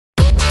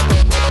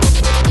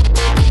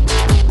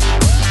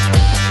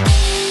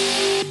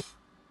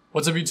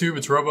What's up YouTube,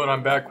 it's Robo and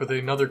I'm back with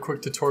another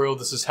quick tutorial.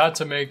 This is how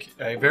to make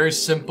a very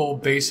simple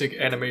basic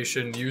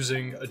animation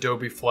using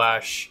Adobe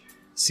Flash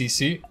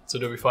CC. It's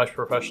Adobe Flash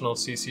Professional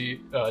CC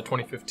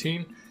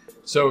 2015.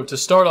 So to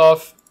start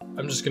off,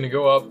 I'm just going to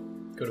go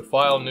to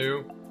File,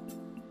 New,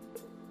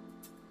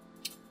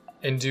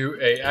 and do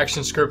a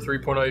ActionScript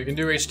 3.0. You can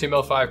do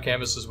HTML5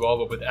 canvas as well,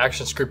 but with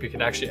ActionScript you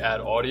can actually add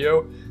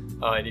audio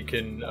and you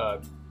can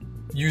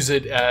use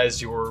it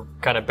as your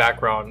kind of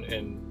background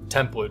and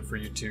template for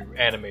you to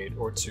animate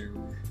or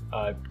to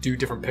do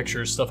different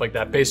pictures, stuff like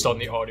that, based on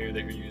the audio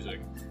that you're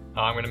using.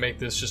 I'm going to make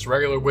this just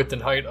regular width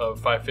and height of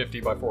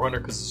 550 by 400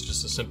 because it's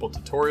just a simple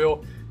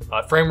tutorial.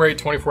 Frame rate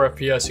 24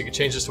 FPS. You can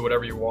change this to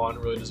whatever you want. It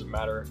really doesn't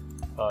matter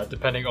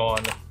depending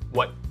on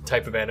what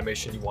type of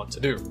animation you want to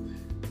do.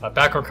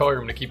 Background color I'm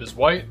going to keep as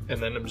white, and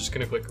then I'm just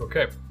going to click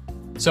OK.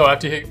 So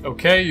after you hit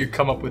OK, you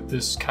come up with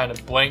this kind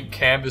of blank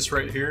canvas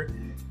right here.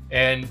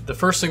 And the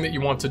first thing that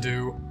you want to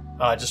do,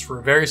 just for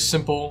a very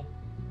simple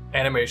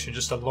animation,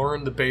 just to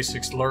learn the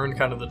basics, learn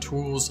kind of the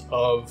tools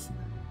of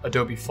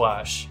Adobe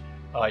Flash.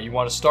 You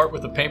want to start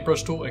with the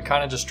paintbrush tool and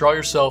kind of just draw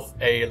yourself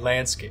a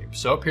landscape.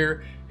 So up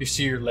here you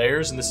see your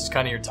layers, and this is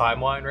kind of your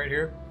timeline right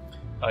here.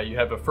 You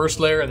have a first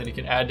layer, and then you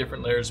can add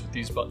different layers with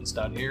these buttons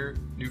down here,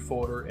 new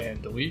folder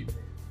and delete,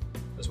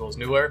 as well as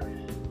new layer.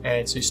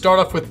 And so you start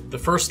off with the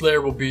first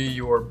layer will be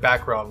your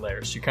background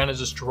layer. So you kind of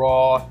just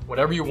draw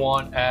whatever you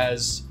want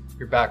as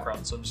your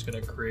background. So I'm just going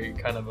to create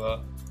kind of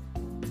a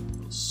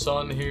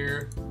sun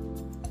here.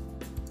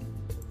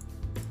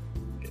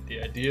 Get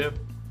the idea.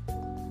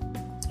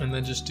 And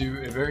then just do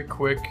a very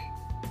quick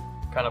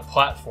kind of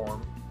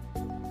platform,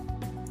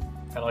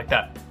 kind of like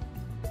that.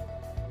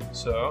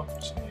 So I'm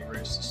just going to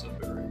erase this a little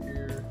bit right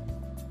here.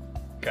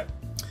 Okay.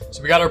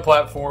 So we got our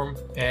platform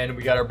and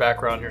we got our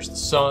background. Here's the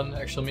sun.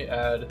 Actually, let me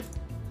add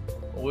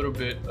a little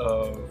bit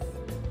of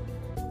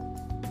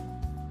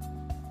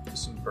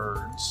some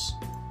birds.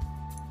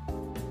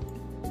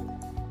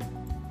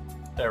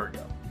 There we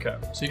go. Okay,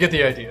 so you get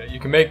the idea. You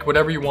can make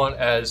whatever you want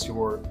as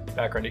your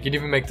background. You can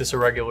even make this a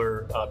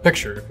regular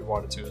picture if you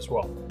wanted to as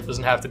well. It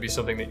doesn't have to be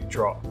something that you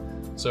draw.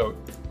 So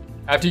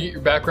after you get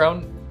your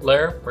background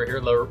layer, right here,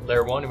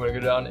 layer 1, you want to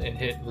go down and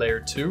hit layer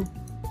 2.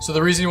 So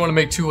the reason you want to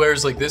make 2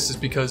 layers like this is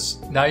because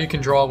now you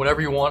can draw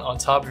whatever you want on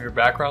top of your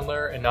background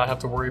layer and not have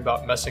to worry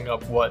about messing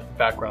up what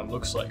background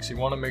looks like. So you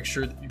want to make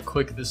sure that you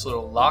click this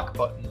little lock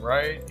button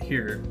right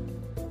here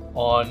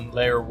on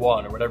layer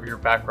 1 or whatever your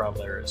background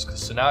layer is.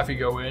 So now if you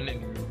go in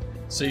and you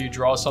say you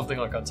draw something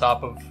like on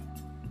top of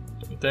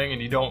the thing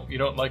and you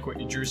don't like what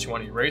you drew, so you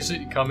want to erase it,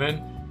 you come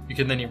in, you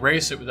can then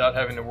erase it without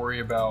having to worry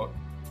about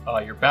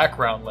your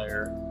background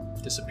layer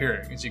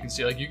disappearing. As you can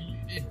see, like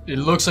it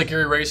looks like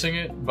you're erasing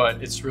it,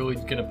 but it's really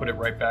gonna put it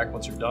right back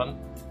once you're done.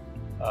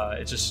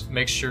 It just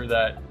makes sure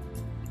that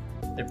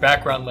the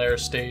background layer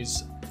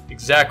stays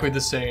exactly the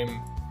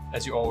same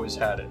as you always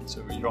had it,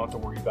 so you don't have to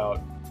worry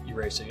about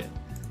erasing it.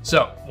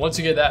 So once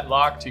you get that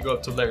locked, you go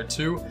up to layer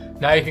 2.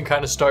 Now you can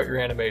kind of start your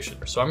animation.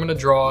 So I'm going to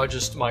draw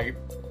just my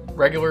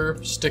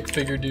regular stick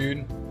figure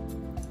dude.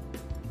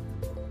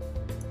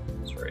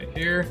 It's right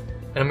here.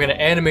 And I'm going to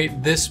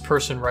animate this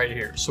person right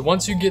here. So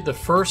once you get the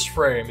first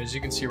frame, as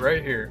you can see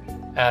right here,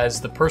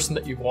 as the person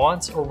that you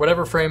want, or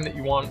whatever frame that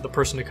you want the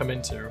person to come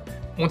into,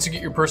 once you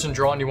get your person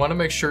drawn, you want to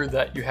make sure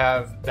that you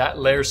have that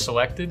layer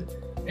selected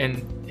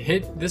and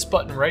hit this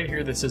button right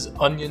here that says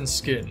onion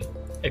skin.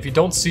 If you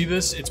don't see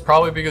this, it's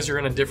probably because you're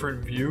in a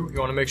different view. You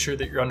want to make sure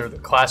that you're under the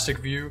classic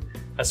view.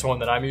 That's the one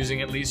that I'm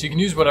using at least. You can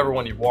use whatever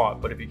one you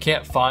want, but if you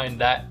can't find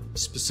that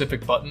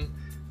specific button,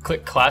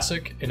 click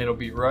classic and it'll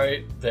be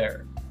right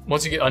there.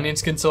 Once you get onion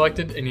skin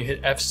selected and you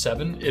hit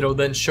F7, it'll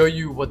then show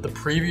you what the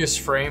previous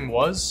frame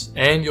was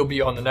and you'll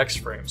be on the next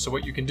frame. So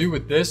what you can do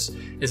with this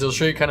is it'll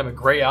show you kind of a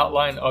gray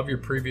outline of your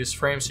previous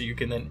frame, so you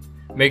can then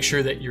make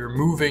sure that you're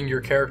moving your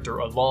character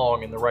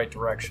along in the right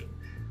direction.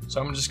 So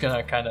I'm just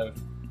gonna kind of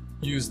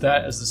use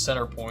that as the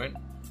center point.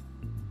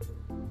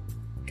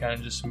 Kind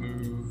of just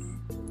move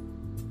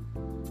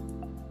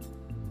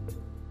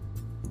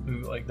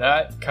it like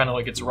that, kind of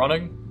like it's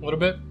running a little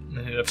bit, and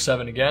then hit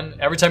F7 again.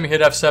 Every time you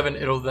hit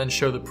F7, it'll then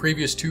show the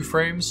previous 2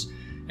 frames,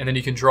 and then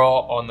you can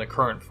draw on the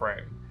current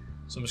frame.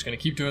 So I'm just going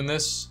to keep doing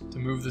this to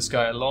move this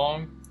guy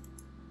along.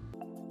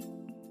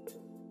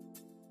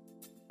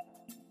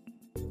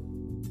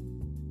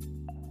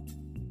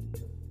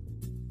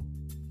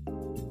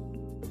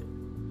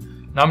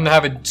 Now I'm going to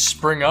have it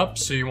spring up,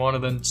 so you want to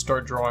then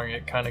start drawing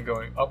it kind of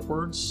going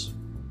upwards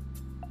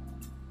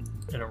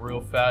in a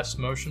real fast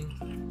motion.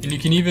 And you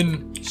can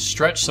even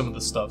stretch some of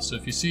the stuff. So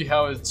if you see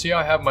how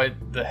I have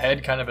the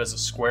head kind of as a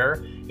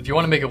square, if you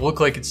want to make it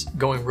look like it's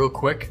going real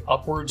quick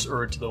upwards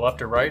or to the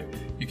left or right,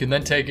 you can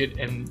then take it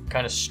and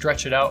kind of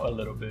stretch it out a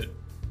little bit,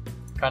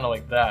 kind of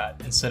like that.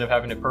 Instead of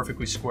having it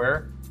perfectly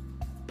square,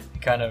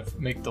 you kind of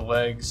make the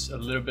legs a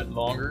little bit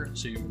longer,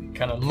 so it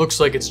kind of looks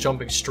like it's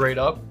jumping straight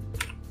up.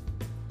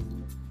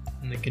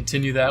 And then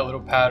continue that little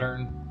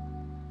pattern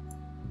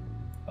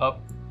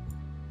up,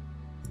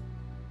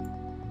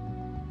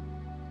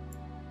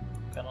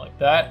 kind of like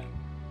that.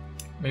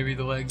 Maybe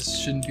the legs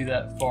shouldn't be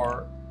that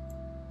far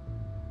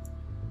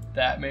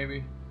that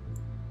maybe.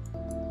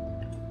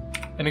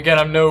 And again,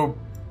 I'm no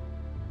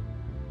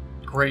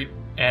great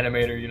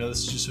animator, you know, this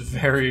is just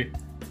very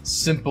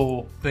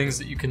simple things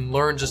that you can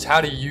learn just how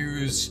to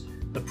use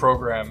the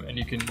program, and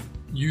you can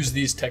use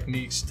these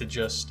techniques to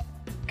just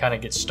kind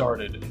of get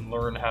started and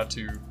learn how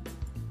to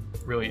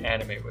really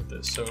animate with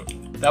this. So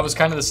that was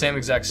kind of the same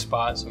exact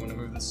spot, so I'm going to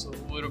move this a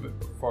little bit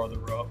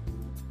farther up.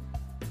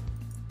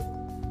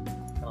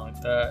 Kind of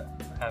like that.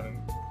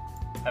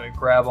 Have it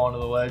grab onto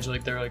the ledge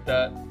like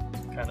that.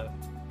 Kind of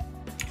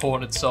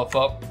pulling itself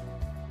up.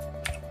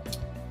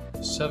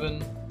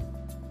 7.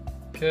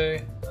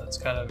 Okay, that's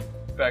kind of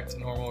back to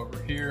normal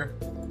over here.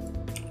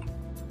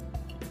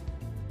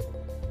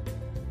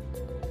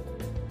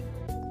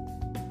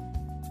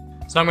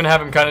 So I'm going to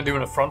have him kind of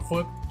doing a front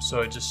flip,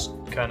 so I just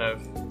kind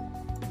of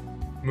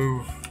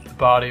move the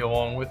body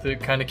along with it,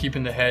 kind of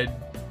keeping the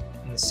head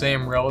in the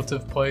same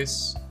relative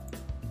place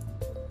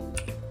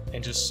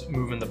and just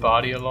moving the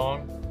body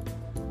along.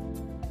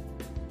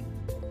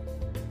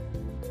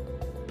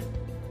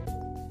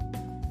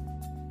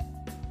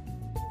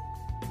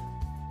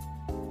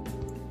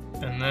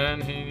 And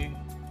then he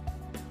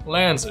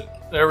lands it.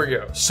 There we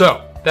go.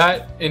 So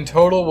that in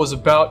total was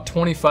about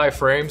 25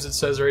 frames, it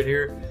says right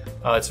here.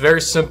 It's very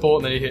simple,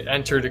 and then you hit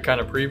enter to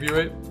kind of preview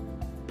it.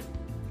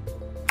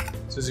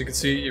 So as you can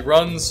see, it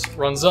runs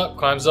up,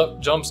 climbs up,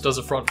 jumps, does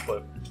a front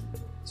flip.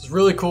 This is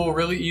really cool,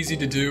 really easy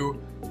to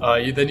do.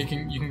 Then you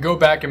can go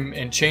back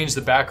and change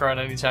the background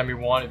anytime you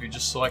want. If you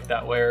just select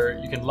that layer,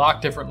 you can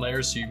lock different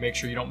layers so you make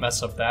sure you don't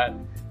mess up that.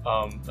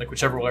 Like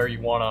whichever layer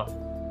you want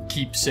to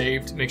keep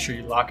saved, make sure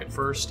you lock it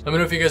first. Let me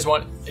know if you guys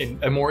want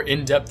a more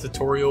in-depth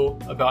tutorial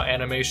about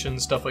animation,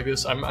 stuff like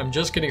this. I'm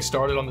just getting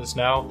started on this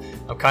now.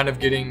 I'm kind of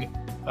getting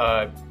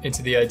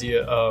into the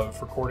idea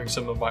of recording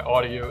some of my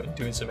audio and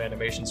doing some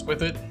animations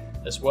with it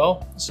as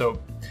well. So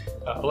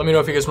let me know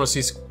if you guys want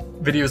to see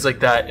videos like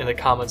that in the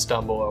comments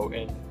down below,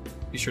 and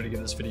be sure to give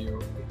this video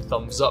a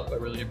thumbs up. I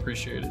really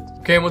appreciate it.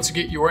 Okay, and once you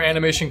get your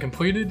animation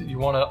completed, you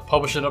want to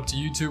publish it up to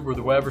YouTube or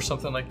the web or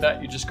something like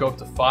that, you just go up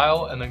to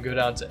File and then go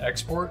down to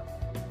Export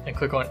and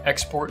click on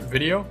Export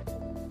Video,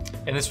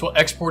 and this will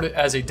export it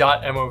as a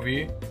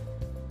 .mov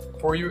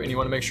for you, and you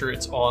want to make sure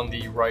it's on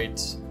the right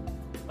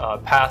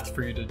path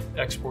for you to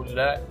export it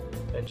at,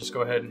 and just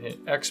go ahead and hit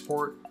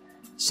export.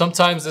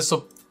 Sometimes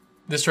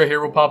this right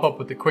here will pop up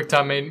with the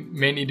QuickTime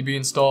may need to be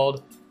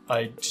installed.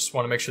 I just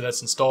want to make sure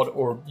that's installed,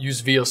 or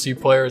use VLC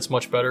Player, it's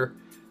much better.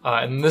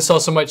 And this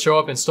also might show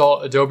up,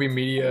 install Adobe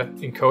Media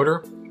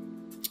Encoder,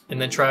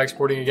 and then try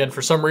exporting again.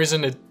 For some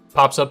reason it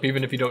pops up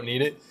even if you don't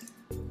need it.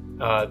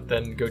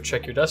 Then go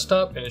check your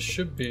desktop, and it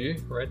should be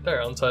right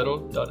there,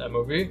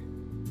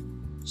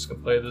 untitled.mov. Just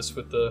gonna play this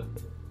with the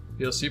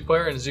VLC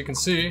Player, and as you can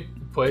see,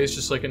 it plays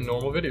just like a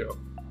normal video.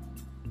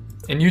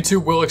 And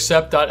YouTube will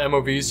accept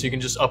 .mov, so you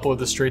can just upload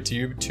this straight to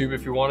YouTube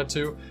if you wanted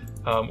to,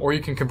 or you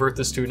can convert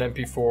this to an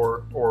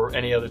MP4 or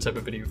any other type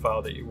of video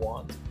file that you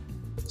want.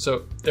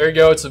 So there you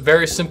go. It's a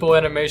very simple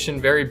animation,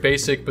 very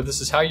basic, but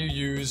this is how you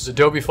use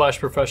Adobe Flash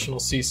Professional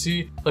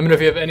CC. Let me know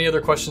if you have any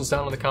other questions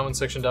down in the comment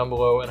section down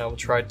below, and I will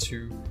try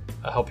to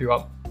help you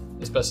out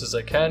as best as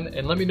I can.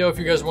 And let me know if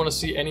you guys want to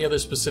see any other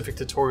specific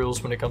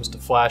tutorials when it comes to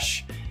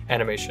Flash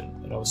animation.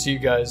 And I will see you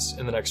guys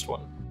in the next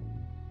one.